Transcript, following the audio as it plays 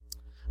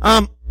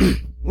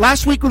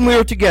Last week when we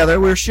were together,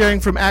 we were sharing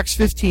from Acts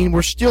 15.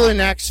 We're still in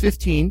Acts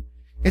 15.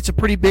 It's a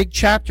pretty big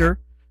chapter.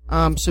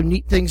 Some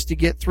neat things to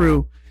get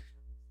through.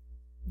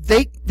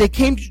 They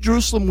came to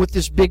Jerusalem with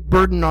this big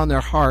burden on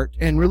their heart,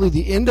 and really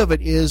the end of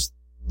it is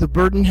the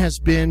burden has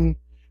been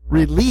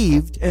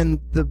relieved, and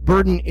the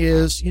burden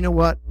is, you know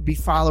what, be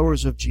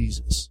followers of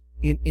Jesus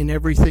in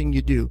everything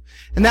you do.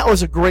 And that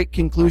was a great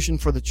conclusion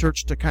for the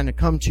church to kind of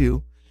come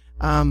to.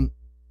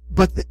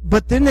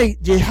 But then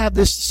they have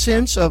this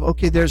sense of,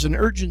 okay, there's an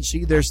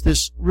urgency, there's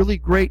this really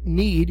great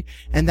need,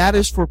 and that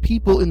is for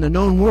people in the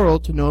known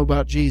world to know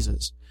about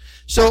Jesus.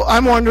 So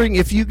I'm wondering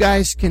if you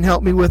guys can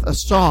help me with a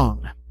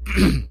song.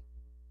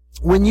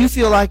 When you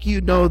feel like you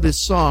know this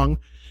song,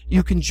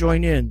 you can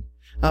join in.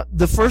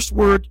 The first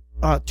word,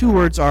 two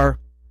words are,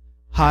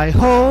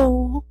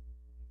 hi-ho,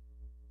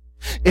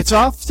 it's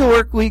off to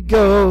work we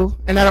go.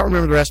 And I don't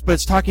remember the rest, but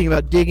it's talking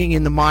about digging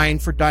in the mine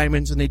for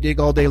diamonds, and they dig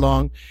all day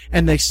long,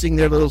 and they sing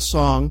their little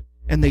song,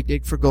 and they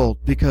dig for gold.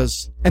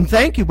 And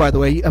thank you, by the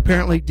way,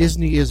 apparently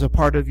Disney is a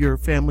part of your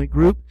family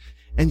group,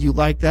 and you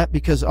like that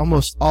because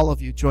almost all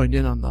of you joined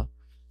in on the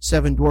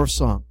Seven Dwarfs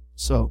song.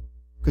 So,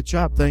 good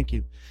job, thank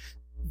you.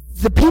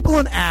 The people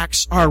in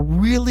Acts are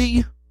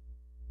really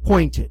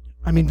pointed.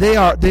 I mean, they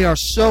are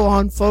so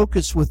on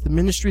focus with the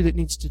ministry that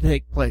needs to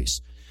take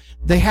place.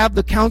 They have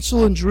the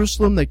council in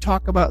Jerusalem. They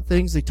talk about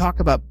things. They talk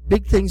about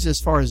big things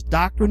as far as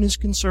doctrine is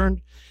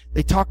concerned.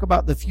 They talk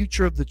about the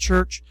future of the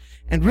church.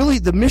 And really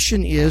the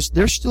mission is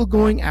they're still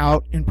going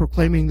out and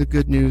proclaiming the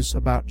good news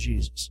about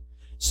Jesus.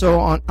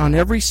 So on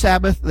every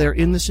Sabbath, they're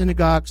in the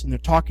synagogues and they're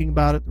talking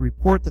about it. The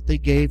report that they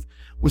gave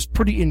was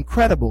pretty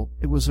incredible.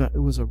 It was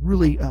a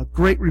really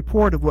great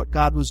report of what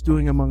God was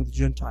doing among the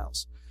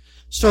Gentiles.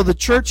 So the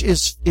church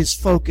is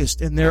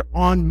focused, and they're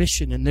on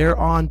mission, and they're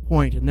on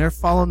point, and they're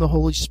following the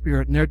Holy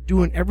Spirit, and they're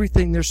doing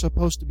everything they're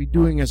supposed to be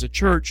doing as a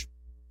church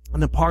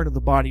and a part of the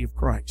body of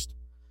Christ.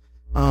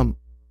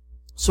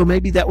 So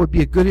maybe that would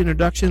be a good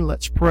introduction.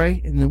 Let's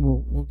pray, and then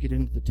we'll get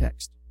into the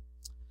text.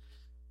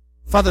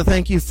 Father,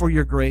 thank you for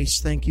your grace.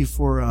 Thank you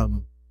for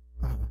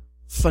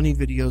funny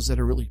videos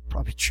that are really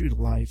probably true to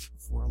life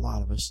for a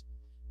lot of us.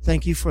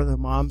 Thank you for the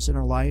moms in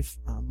our life,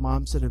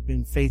 moms that have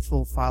been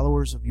faithful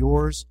followers of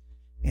yours,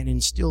 and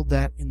instilled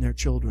that in their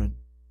children.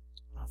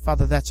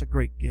 Father, that's a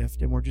great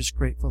gift, and we're just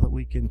grateful that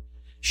we can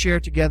share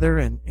together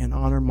and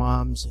honor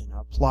moms and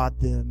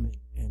applaud them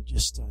and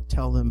just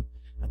tell them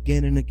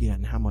again and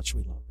again how much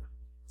we love them.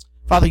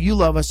 Father, you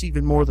love us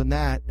even more than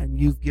that, and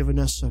you've given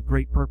us a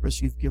great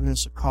purpose. You've given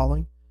us a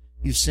calling.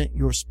 You've sent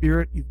your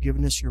Spirit. You've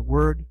given us your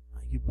word.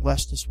 You've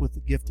blessed us with the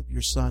gift of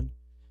your Son.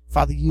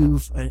 Father,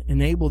 you've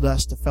enabled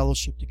us to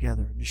fellowship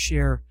together and to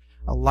share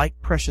a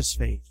like precious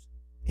faith,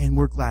 and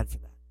we're glad for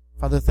that.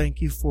 Father, thank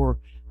you for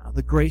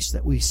the grace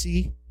that we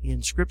see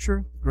in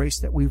Scripture, the grace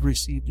that we've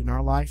received in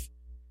our life.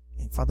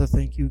 And Father,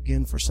 thank you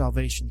again for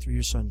salvation through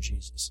your Son,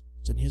 Jesus.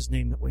 It's in his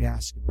name that we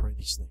ask and pray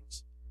these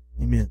things.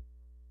 Amen.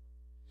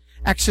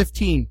 Acts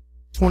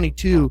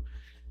 15:22.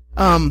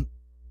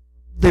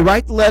 They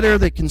write the letter,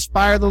 they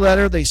conspire the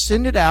letter, they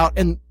send it out,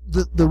 and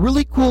the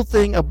really cool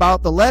thing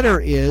about the letter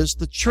is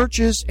the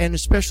churches, and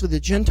especially the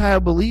Gentile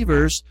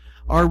believers,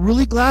 are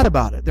really glad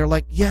about it. They're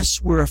like,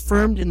 yes, we're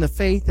affirmed in the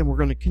faith and we're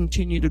going to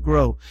continue to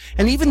grow.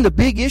 And even the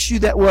big issue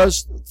that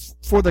was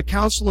for the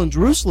council in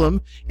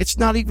Jerusalem, it's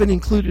not even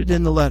included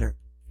in the letter.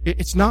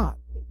 It's not.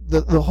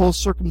 The whole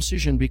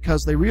circumcision,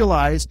 because they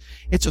realize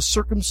it's a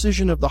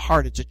circumcision of the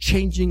heart. It's a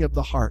changing of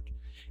the heart.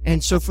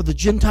 And so for the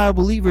Gentile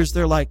believers,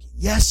 they're like,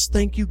 yes,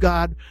 thank you,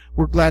 God.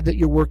 We're glad that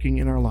you're working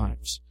in our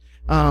lives.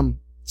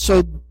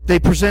 So they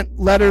present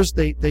letters.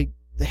 They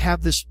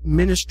have this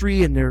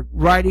ministry, and they're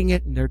writing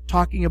it, and they're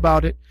talking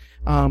about it.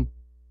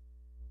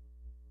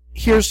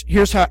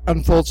 Here's how it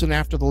unfolds in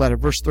after the letter.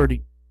 Verse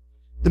 30.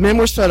 The men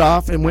were set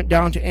off and went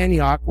down to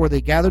Antioch, where they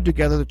gathered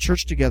together the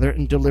church together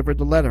and delivered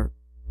the letter.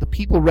 The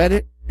people read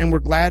it and were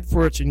glad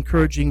for its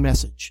encouraging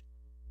message.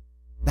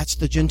 That's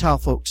the Gentile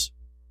folks.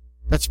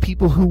 That's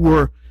people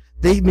who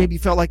they maybe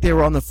felt like they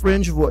were on the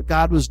fringe of what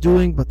God was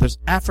doing, but there's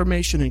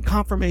affirmation and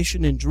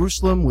confirmation in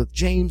Jerusalem with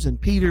James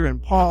and Peter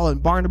and Paul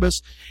and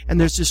Barnabas,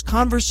 and there's this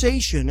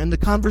conversation, and the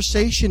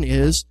conversation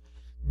is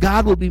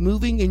God will be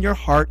moving in your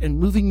heart and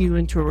moving you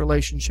into a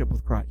relationship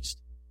with Christ.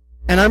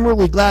 And I'm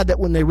really glad that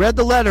when they read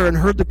the letter and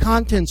heard the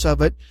contents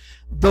of it,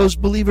 those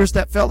believers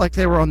that felt like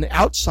they were on the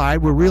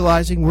outside were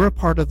realizing we're a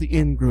part of the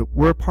in group.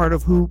 We're a part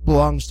of who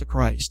belongs to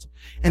Christ.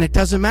 And it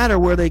doesn't matter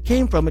where they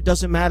came from. It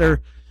doesn't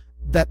matter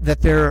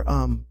that they're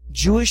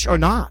Jewish or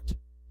not.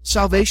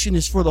 Salvation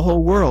is for the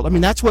whole world. I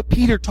mean, that's what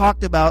Peter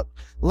talked about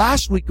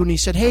last week when he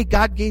said, hey,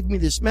 God gave me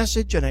this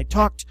message, and I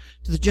talked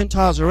to the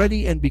Gentiles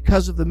already, and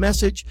because of the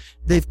message,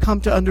 they've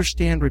come to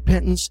understand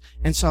repentance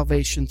and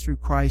salvation through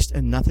Christ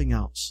and nothing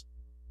else.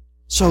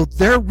 So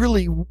they're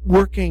really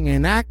working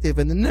and active,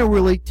 and then they're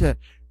really to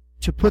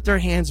put their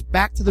hands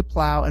back to the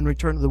plow and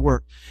return to the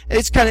work.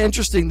 It's kind of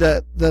interesting,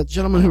 the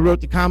gentleman who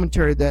wrote the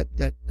commentary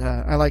that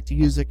I like to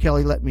use, that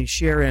Kelly let me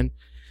share in,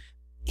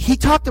 he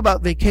talked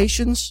about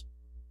vacations.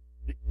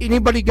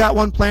 Anybody got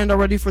one planned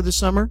already for the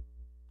summer?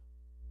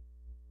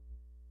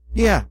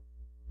 Yeah.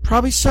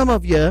 Probably some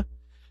of you.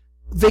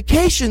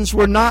 Vacations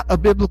were not a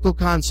biblical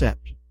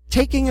concept.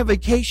 Taking a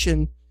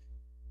vacation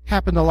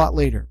happened a lot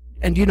later.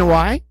 And do you know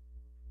why?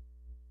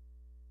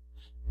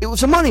 It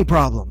was a money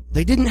problem.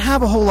 They didn't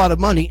have a whole lot of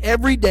money.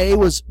 Every day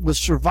was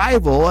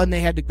survival, and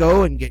they had to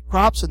go and get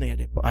crops, and they had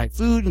to buy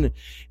food, and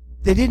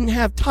they didn't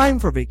have time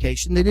for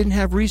vacation. They didn't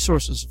have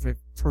resources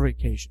for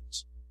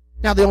vacations.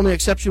 Now, the only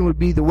exception would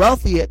be the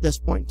wealthy at this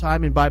point in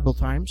time in Bible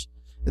times.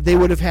 They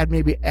would have had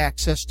maybe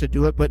access to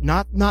do it, but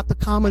not the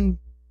common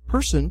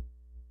person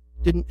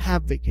didn't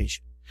have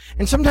vacation.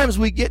 And sometimes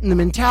we get in the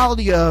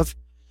mentality of,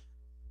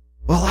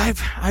 well,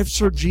 I've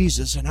served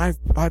Jesus, and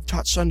I've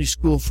taught Sunday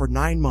school for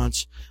 9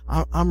 months.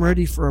 I'm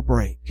ready for a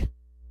break.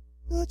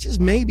 Which is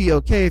maybe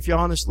okay if you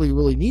honestly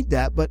really need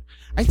that, but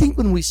I think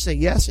when we say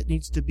yes, it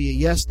needs to be a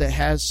yes that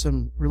has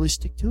some really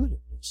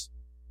stick-to-itiveness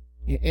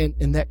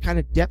and that kind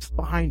of depth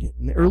behind it.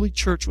 And the early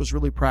church was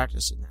really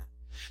practicing that.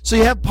 So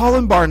you have Paul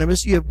and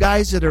Barnabas. You have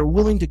guys that are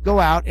willing to go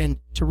out and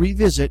to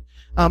revisit.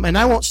 And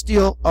I won't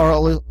steal, or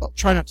I'll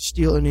try not to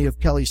steal any of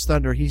Kelly's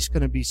thunder. He's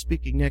going to be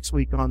speaking next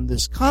week on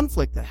this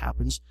conflict that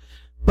happens.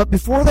 But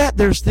before that,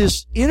 there's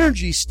this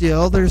energy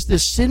still. There's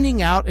this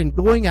sending out and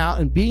going out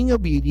and being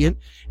obedient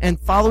and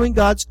following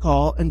God's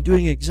call and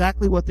doing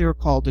exactly what they were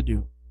called to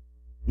do.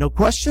 No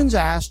questions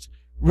asked,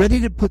 ready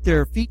to put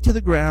their feet to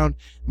the ground,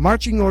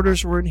 marching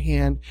orders were in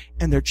hand,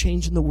 and they're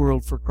changing the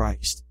world for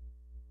Christ.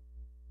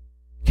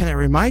 Can I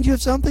remind you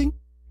of something?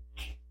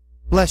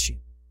 Bless you.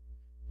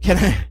 Can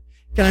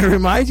I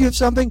remind you of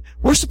something?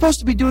 We're supposed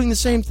to be doing the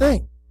same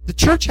thing. The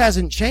church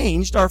hasn't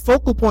changed. Our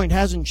focal point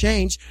hasn't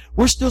changed.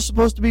 We're still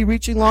supposed to be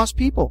reaching lost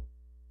people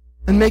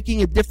and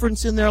making a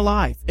difference in their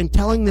life and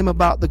telling them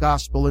about the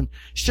gospel and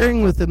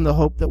sharing with them the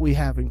hope that we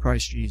have in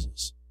Christ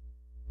Jesus.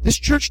 This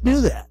church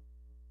knew that.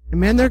 And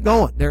man, they're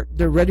going.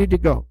 They're ready to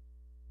go.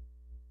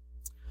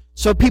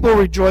 So people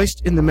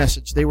rejoiced in the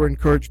message. They were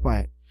encouraged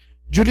by it.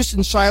 Judas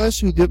and Silas,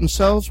 who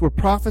themselves were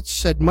prophets,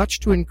 said much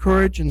to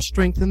encourage and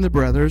strengthen the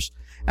brothers.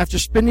 After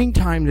spending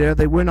time there,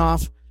 they went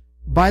off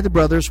by the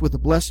brothers with a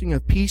blessing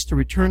of peace to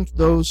return to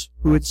those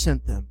who had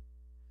sent them.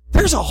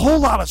 There's a whole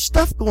lot of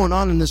stuff going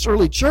on in this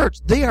early church.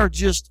 They are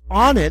just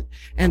on it,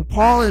 and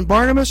Paul and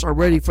Barnabas are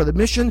ready for the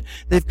mission.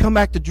 They've come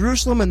back to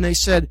Jerusalem, and they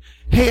said,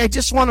 hey, I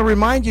just want to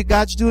remind you,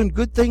 God's doing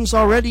good things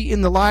already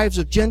in the lives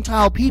of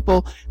Gentile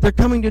people. They're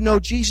coming to know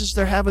Jesus.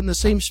 They're having the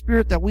same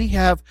spirit that we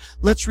have.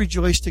 Let's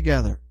rejoice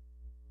together.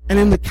 And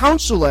in the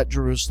council at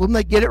Jerusalem,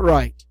 they get it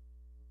right.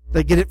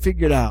 They get it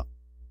figured out.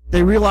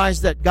 They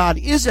realize that God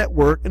is at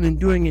work and in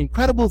doing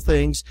incredible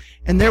things,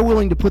 and they're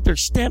willing to put their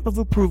stamp of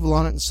approval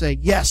on it and say,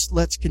 yes,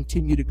 let's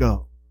continue to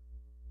go.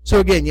 So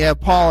again, you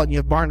have Paul and you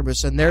have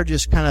Barnabas, and they're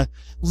just kind of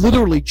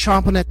literally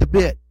chomping at the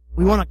bit.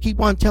 We want to keep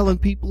on telling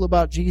people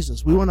about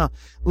Jesus. We want to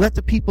let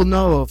the people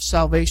know of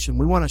salvation.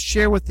 We want to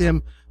share with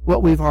them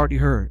what we've already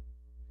heard.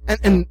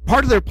 And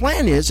part of their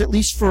plan is, at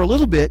least for a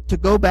little bit, to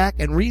go back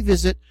and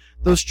revisit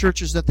those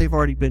churches that they've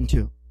already been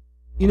to.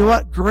 You know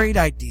what? Great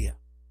idea.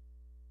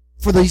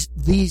 For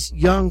these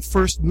young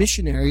first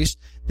missionaries,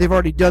 they've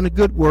already done a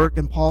good work,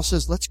 and Paul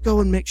says, let's go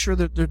and make sure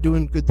that they're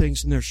doing good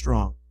things and they're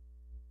strong.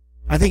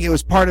 I think it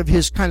was part of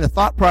his kind of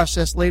thought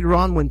process later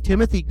on when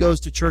Timothy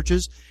goes to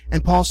churches,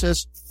 and Paul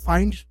says,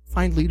 find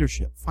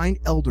leadership, find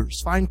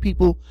elders, find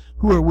people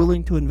who are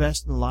willing to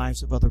invest in the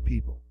lives of other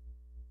people.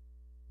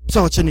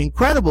 So it's an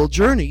incredible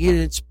journey, and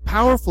it's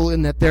powerful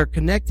in that they're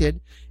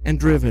connected and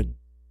driven.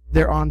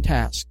 They're on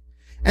task.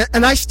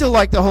 And I still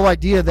like the whole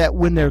idea that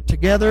when they're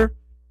together,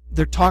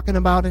 they're talking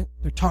about it.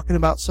 They're talking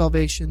about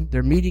salvation.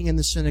 They're meeting in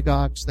the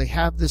synagogues. They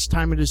have this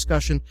time of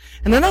discussion.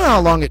 And I don't know how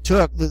long it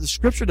took. The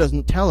scripture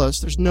doesn't tell us.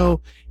 There's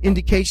no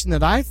indication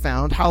that I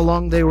found how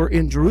long they were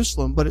in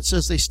Jerusalem, but it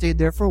says they stayed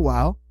there for a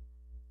while.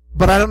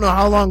 But I don't know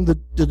how long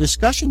the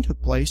discussion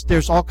took place.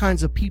 There's all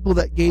kinds of people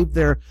that gave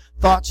their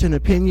thoughts and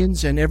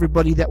opinions, and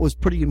everybody that was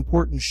pretty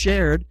important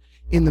shared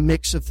in the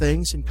mix of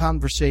things and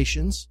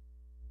conversations.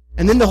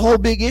 And then the whole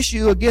big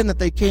issue, again, that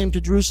they came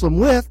to Jerusalem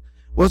with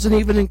wasn't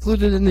even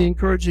included in the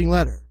encouraging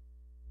letter.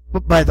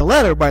 But by the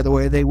letter, by the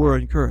way, they were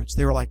encouraged.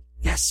 They were like,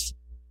 yes,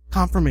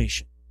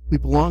 confirmation. We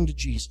belong to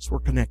Jesus. We're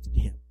connected to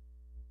Him.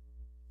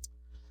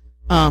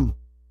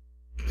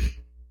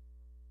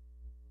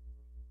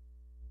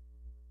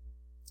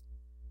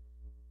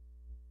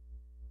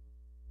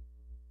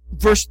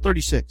 Verse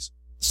 36.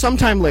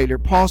 Sometime later,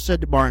 Paul said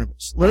to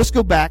Barnabas, let us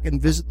go back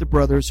and visit the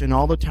brothers in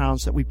all the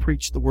towns that we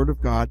preach the word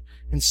of God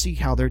and see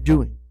how they're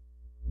doing.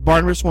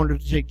 Barnabas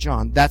wanted to take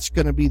John. That's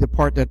going to be the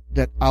part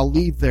that I'll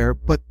leave there.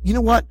 But you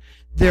know what?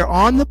 They're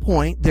on the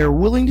point. They're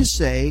willing to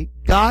say,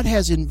 God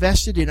has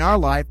invested in our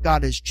life.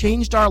 God has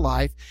changed our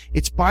life.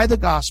 It's by the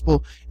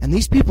gospel. And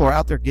these people are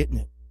out there getting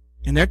it.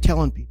 And they're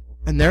telling people.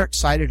 And they're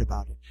excited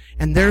about it.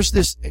 And there's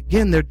this,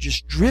 again, they're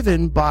just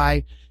driven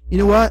by, you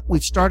know what?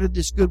 We've started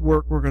this good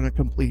work. We're going to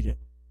complete it.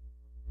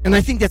 And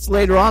I think that's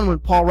later on when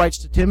Paul writes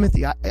to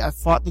Timothy, I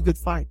fought the good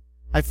fight.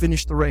 I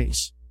finished the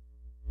race.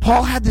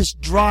 Paul had this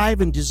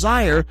drive and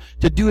desire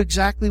to do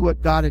exactly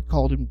what God had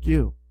called him to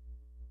do.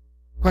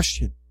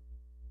 Question.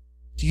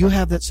 Do you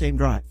have that same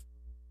drive?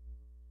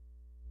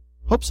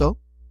 Hope so.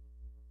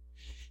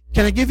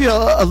 Can I give you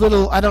a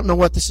little, I don't know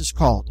what this is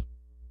called.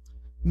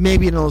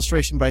 Maybe an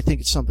illustration, but I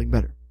think it's something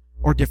better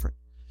or different.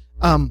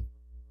 A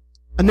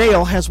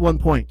nail has one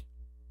point.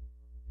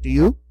 Do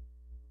you?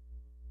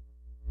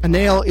 A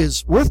nail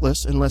is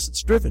worthless unless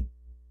it's driven.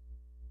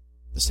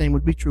 The same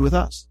would be true with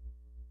us.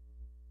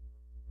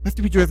 We have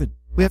to be driven.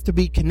 We have to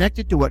be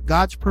connected to what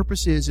God's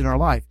purpose is in our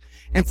life.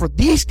 And for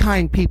these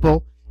kind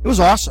people, it was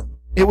awesome.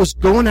 It was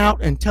going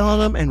out and telling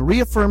them and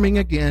reaffirming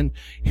again,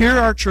 here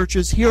are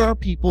churches, here are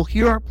people,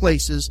 here are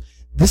places.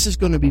 This is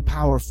going to be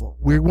powerful.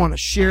 We want to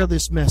share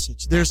this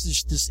message. There's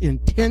this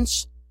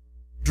intense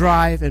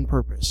drive and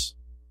purpose.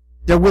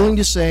 They're willing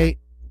to say,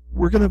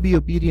 we're going to be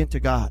obedient to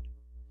God.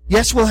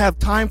 Yes, we'll have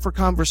time for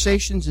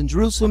conversations in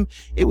Jerusalem.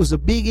 It was a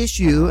big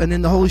issue, and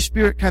then the Holy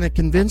Spirit kind of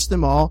convinced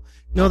them all,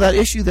 no, that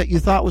issue that you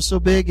thought was so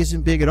big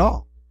isn't big at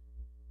all.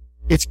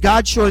 It's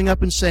God showing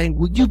up and saying,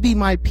 will you be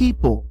my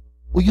people?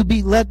 Will you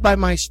be led by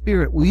my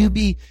Spirit? Will you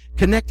be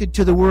connected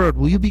to the Word?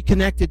 Will you be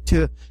connected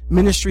to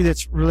ministry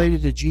that's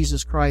related to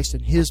Jesus Christ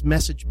and His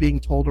message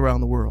being told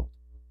around the world?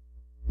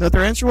 You know what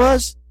their answer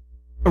was?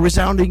 A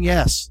resounding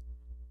yes.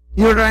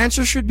 You know what our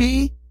answer should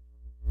be?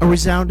 A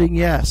resounding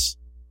yes.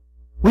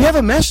 We have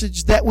a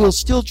message that will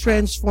still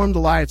transform the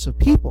lives of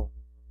people.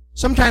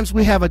 Sometimes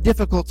we have a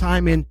difficult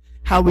time in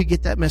how we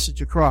get that message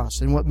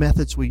across and what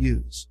methods we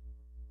use.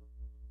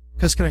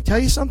 Because can I tell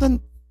you something?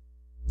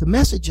 The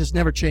message has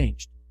never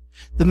changed.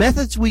 The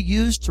methods we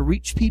use to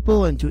reach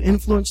people and to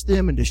influence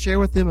them and to share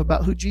with them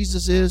about who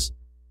Jesus is,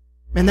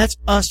 man, that's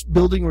us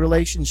building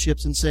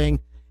relationships and saying,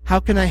 how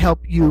can I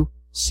help you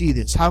see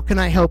this? How can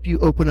I help you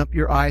open up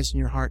your eyes and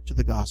your heart to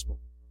the gospel?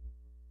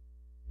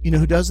 You know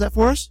who does that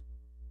for us?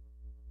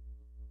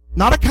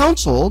 Not a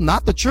council,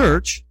 not the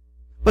church,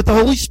 but the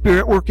Holy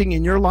Spirit working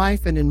in your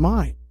life and in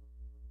mine,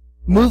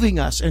 moving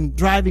us and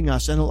driving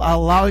us and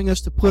allowing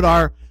us to put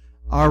our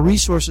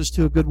resources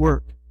to a good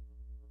work.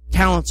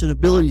 Talents and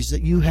abilities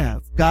that you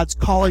have. God's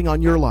calling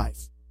on your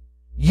life.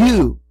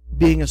 You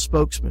being a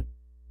spokesman.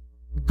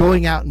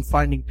 Going out and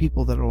finding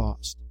people that are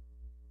lost.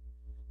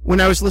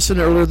 When I was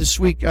listening earlier this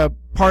week,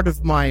 part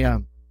of my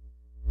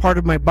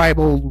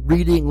Bible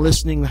reading,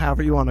 listening,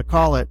 however you want to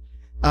call it,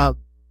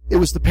 it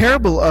was the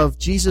parable of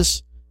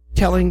Jesus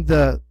telling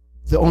the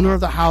owner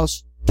of the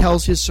house,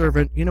 tells his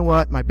servant, you know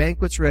what, my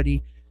banquet's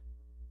ready.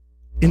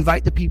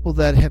 Invite the people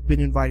that have been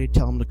invited,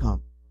 tell them to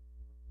come.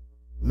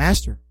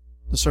 Master,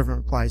 the servant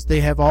replies, they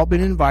have all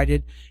been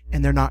invited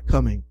and they're not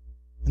coming.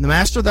 And the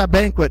master of that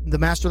banquet, the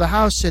master of the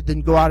house said,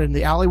 then go out in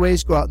the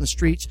alleyways, go out in the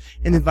streets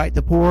and invite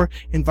the poor,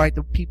 invite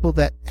the people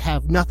that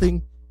have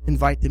nothing,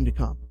 invite them to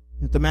come.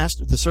 And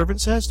the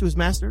servant says to his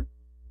master,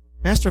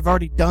 Master, I've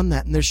already done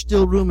that and there's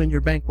still room in your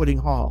banqueting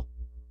hall.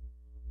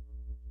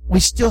 We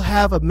still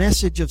have a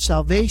message of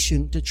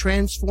salvation to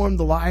transform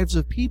the lives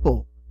of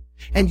people.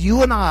 And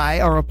you and I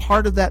are a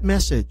part of that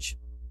message.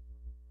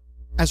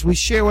 As we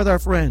share with our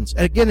friends.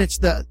 And again, it's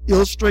the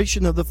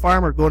illustration of the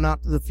farmer going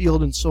out to the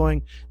field and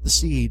sowing the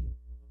seed.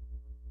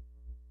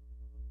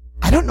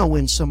 I don't know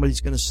when somebody's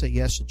going to say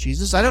yes to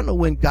Jesus. I don't know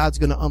when God's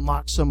going to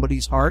unlock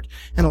somebody's heart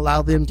and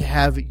allow them to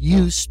have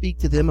you speak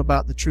to them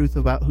about the truth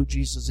about who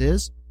Jesus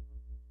is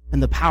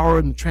and the power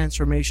and the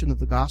transformation of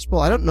the gospel.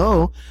 I don't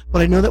know,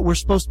 but I know that we're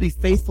supposed to be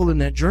faithful in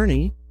that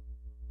journey.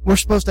 We're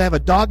supposed to have a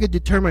dogged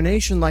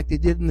determination like they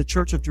did in the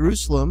Church of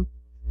Jerusalem,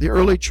 the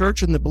early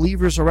church and the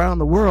believers around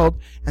the world,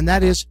 and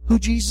that is who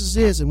Jesus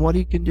is and what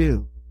He can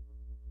do.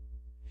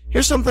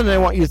 Here's something that I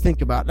want you to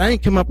think about. I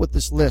didn't come up with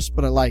this list,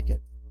 but I like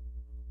it.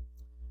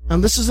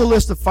 And this is a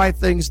list of 5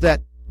 things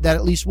that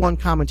at least one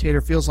commentator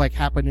feels like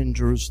happened in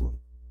Jerusalem.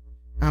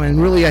 I mean,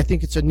 really, I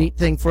think it's a neat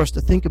thing for us to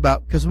think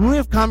about, because when we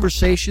have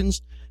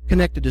conversations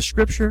connected to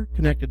Scripture,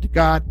 connected to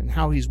God, and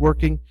how He's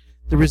working,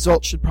 the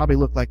results should probably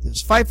look like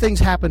this. 5 things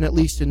happened, at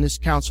least in this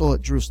council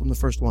at Jerusalem. The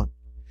first one.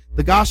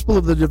 The gospel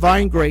of the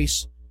divine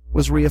grace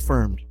was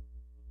reaffirmed.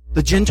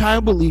 The Gentile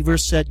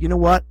believers said, you know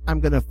what, I'm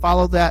going to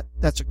follow that.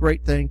 That's a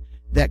great thing.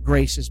 That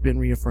grace has been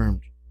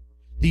reaffirmed.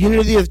 The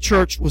unity of the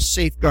church was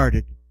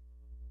safeguarded.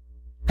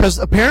 Because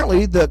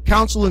apparently the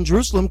council in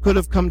Jerusalem could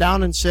have come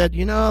down and said,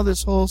 you know,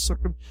 this whole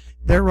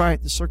they're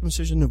right, the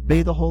circumcision,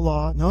 obey the whole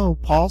law. No,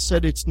 Paul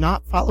said it's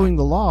not following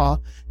the law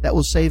that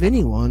will save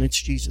anyone.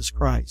 It's Jesus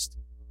Christ.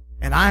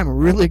 And I'm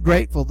really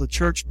grateful the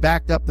church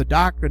backed up the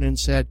doctrine and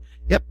said,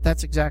 yep,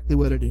 that's exactly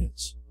what it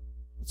is.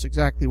 That's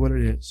exactly what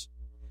it is.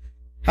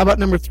 How about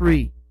number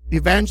 3? The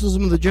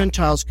evangelism of the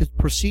Gentiles could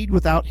proceed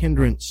without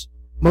hindrance.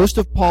 Most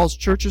of Paul's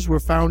churches were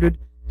founded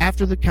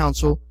after the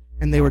council,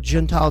 and they were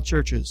Gentile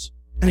churches.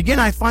 And again,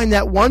 I find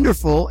that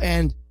wonderful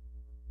and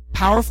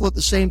powerful at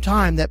the same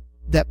time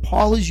that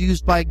Paul is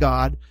used by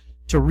God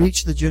to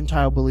reach the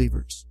Gentile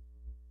believers.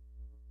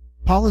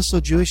 Paul is so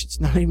Jewish, it's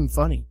not even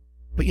funny.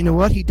 But you know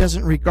what? He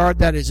doesn't regard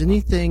that as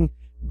anything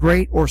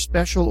great or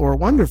special or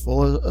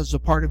wonderful as a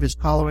part of his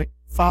calling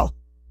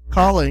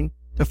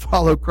to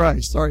follow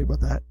Christ. Sorry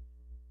about that.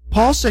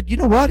 Paul said, you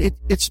know what?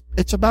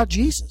 It's about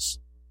Jesus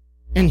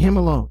and Him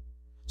alone.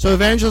 So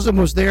evangelism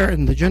was there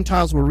and the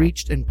Gentiles were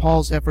reached and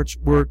Paul's efforts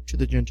were to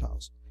the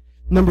Gentiles.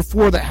 Number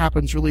 4 that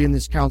happens really in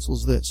this council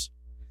is this.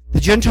 The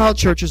Gentile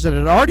churches that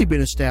had already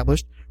been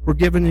established were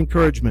given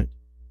encouragement.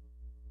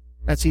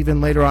 That's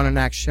even later on in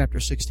Acts chapter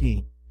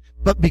 16.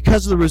 But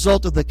because of the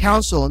result of the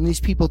council and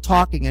these people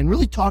talking and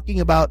really talking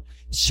about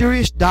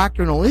serious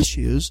doctrinal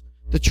issues,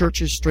 the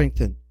church is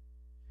strengthened.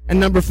 And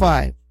number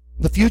 5,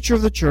 the future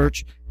of the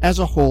church as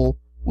a whole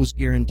was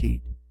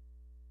guaranteed.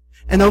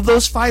 And of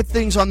those 5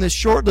 things on this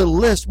short little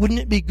list, wouldn't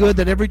it be good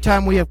that every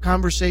time we have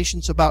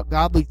conversations about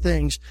godly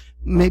things,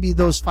 maybe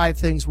those 5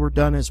 things were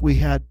done as we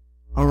had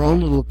our own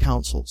little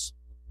councils.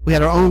 We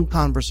had our own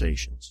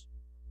conversations.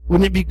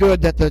 Wouldn't it be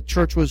good that the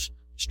church was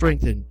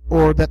strengthened,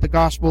 or that the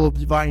gospel of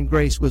divine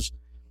grace was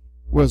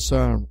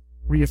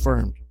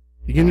reaffirmed?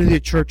 The unity of the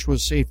church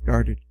was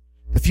safeguarded.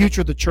 The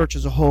future of the church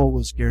as a whole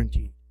was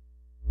guaranteed.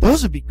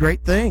 Those would be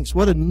great things.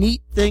 What a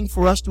neat thing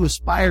for us to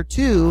aspire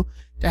to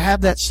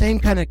have that same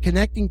kind of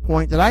connecting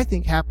point that I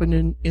think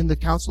happened in the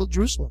Council of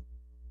Jerusalem.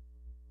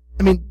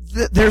 I mean,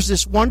 there's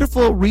this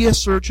wonderful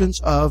reassurance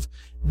of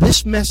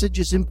this message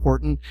is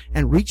important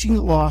and reaching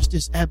the lost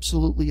is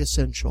absolutely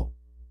essential.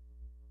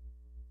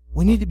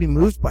 We need to be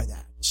moved by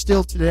that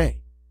still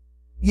today.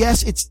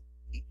 Yes, it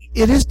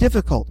is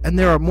difficult, and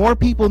there are more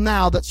people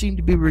now that seem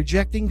to be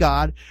rejecting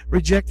God,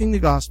 rejecting the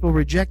gospel,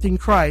 rejecting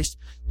Christ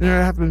than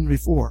there have been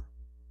before.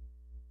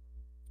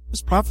 It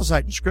was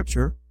prophesied in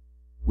Scripture.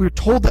 We were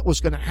told that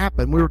was going to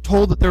happen. We were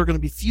told that there are going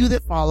to be few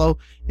that follow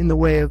in the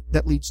way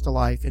that leads to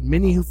life, and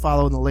many who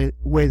follow in the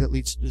way that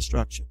leads to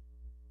destruction.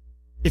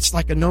 It's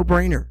like a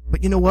no-brainer.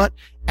 But you know what?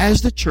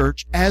 As the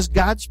church, as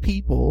God's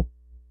people,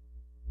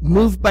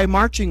 moved by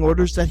marching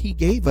orders that He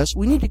gave us,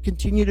 we need to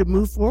continue to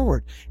move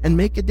forward and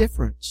make a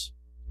difference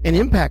and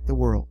impact the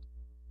world.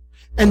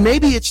 And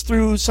maybe it's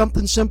through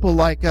something simple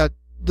like the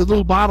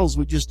little bottles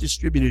we just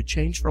distributed,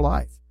 Change for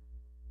Life.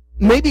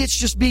 Maybe it's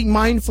just being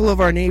mindful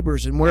of our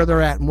neighbors and where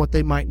they're at and what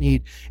they might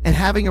need, and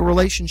having a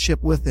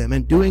relationship with them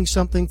and doing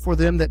something for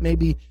them that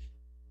maybe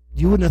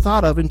you wouldn't have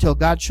thought of until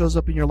God shows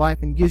up in your life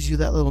and gives you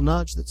that little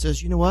nudge that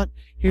says, you know what?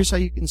 Here's how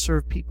you can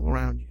serve people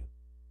around you.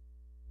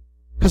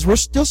 Because we're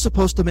still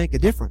supposed to make a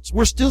difference.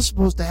 We're still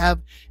supposed to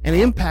have an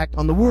impact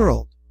on the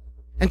world.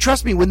 And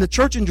trust me, when the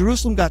church in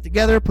Jerusalem got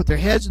together, put their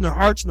heads and their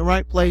hearts in the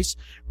right place,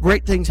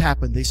 great things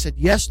happened. They said,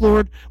 yes,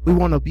 Lord, we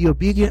want to be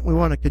obedient. We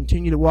want to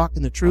continue to walk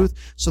in the truth.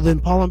 So then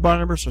Paul and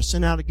Barnabas are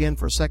sent out again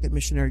for a second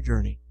missionary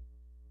journey.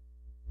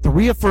 To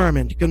reaffirm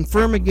and to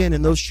confirm again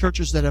in those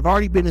churches that have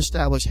already been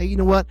established, hey, you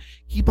know what?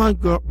 Keep on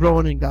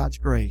growing in God's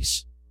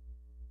grace.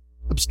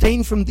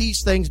 Abstain from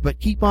these things, but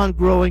keep on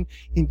growing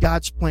in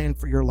God's plan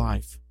for your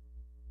life.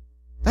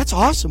 That's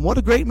awesome. What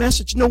a great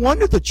message. No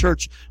wonder the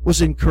church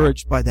was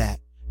encouraged by that.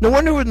 No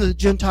wonder when the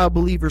Gentile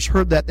believers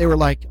heard that, they were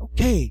like,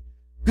 okay,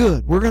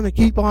 good, we're going to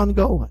keep on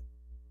going.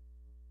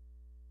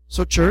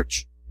 So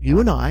church, you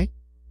and I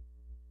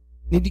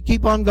need to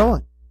keep on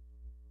going.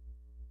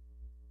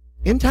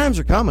 End times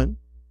are coming.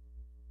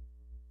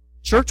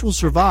 Church will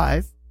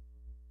survive.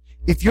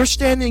 If you're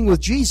standing with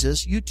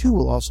Jesus, you too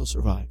will also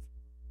survive.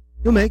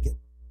 You'll make it.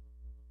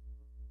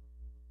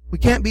 We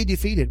can't be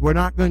defeated. We're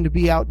not going to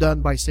be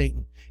outdone by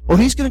Satan. Well,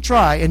 he's going to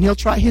try, and he'll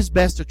try his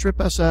best to trip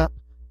us up,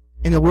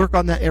 and he'll work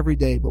on that every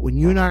day. But when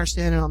you and I are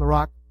standing on the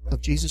rock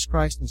of Jesus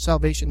Christ and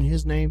salvation in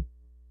His name,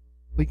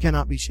 we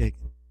cannot be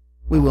shaken.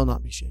 We will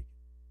not be shaken.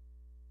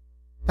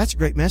 That's a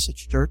great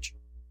message, church.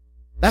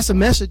 That's a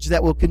message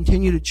that will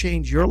continue to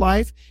change your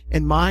life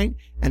and mine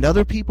and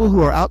other people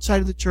who are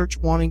outside of the church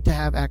wanting to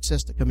have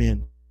access to come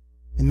in.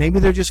 And maybe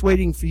they're just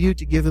waiting for you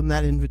to give them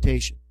that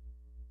invitation.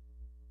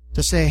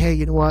 To say, hey,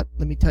 you know what?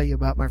 Let me tell you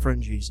about my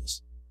friend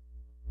Jesus.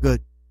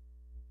 Good.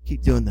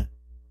 Keep doing that.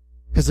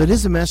 Because it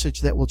is a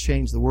message that will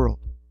change the world.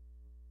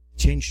 It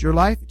changed your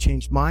life. It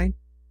changed mine.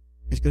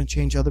 It's going to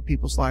change other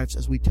people's lives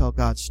as we tell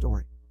God's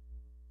story.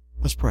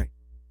 Let's pray.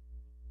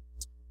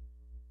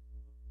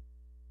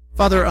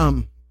 Father,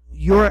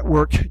 you're at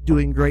work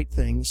doing great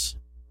things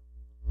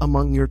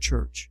among your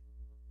church.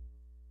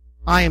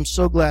 I am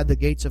so glad the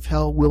gates of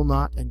hell will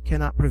not and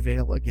cannot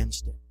prevail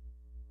against it.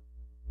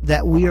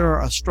 That we are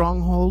a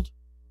stronghold,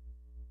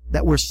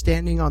 that we're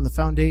standing on the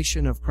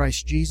foundation of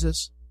Christ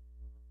Jesus.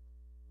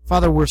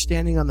 Father, we're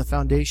standing on the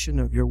foundation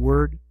of your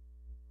word,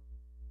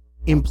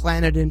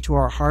 implanted into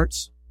our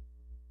hearts.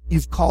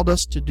 You've called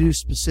us to do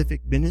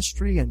specific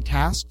ministry and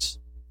tasks.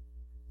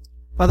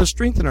 Father,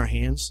 strengthen our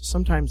hands.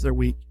 Sometimes they're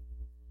weak.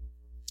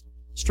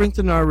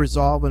 Strengthen our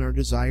resolve and our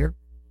desire.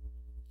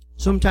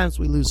 Sometimes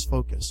we lose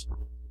focus.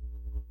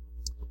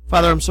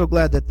 Father, I'm so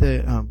glad that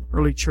the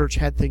early church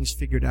had things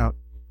figured out,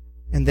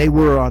 and they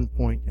were on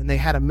point, and they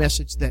had a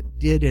message that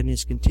did and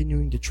is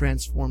continuing to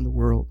transform the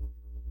world.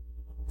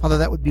 Father,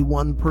 that would be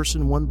one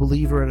person, one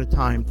believer at a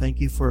time.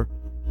 Thank you for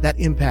that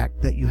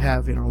impact that you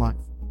have in our life.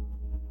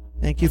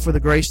 Thank you for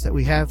the grace that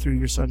we have through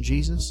your Son,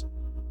 Jesus.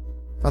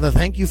 Father,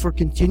 thank you for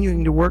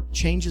continuing to work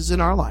changes in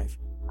our life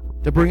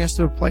to bring us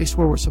to a place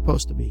where we're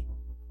supposed to be.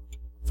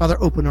 Father,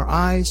 open our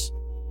eyes,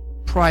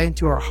 pry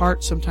into our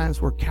hearts.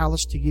 Sometimes we're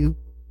callous to you.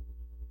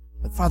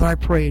 But Father, I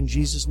pray in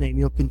Jesus' name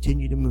you'll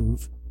continue to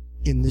move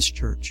in this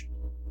church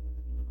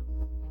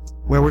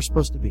where we're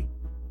supposed to be.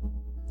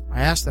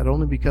 I ask that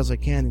only because I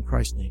can in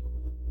Christ's name.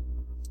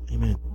 Amen.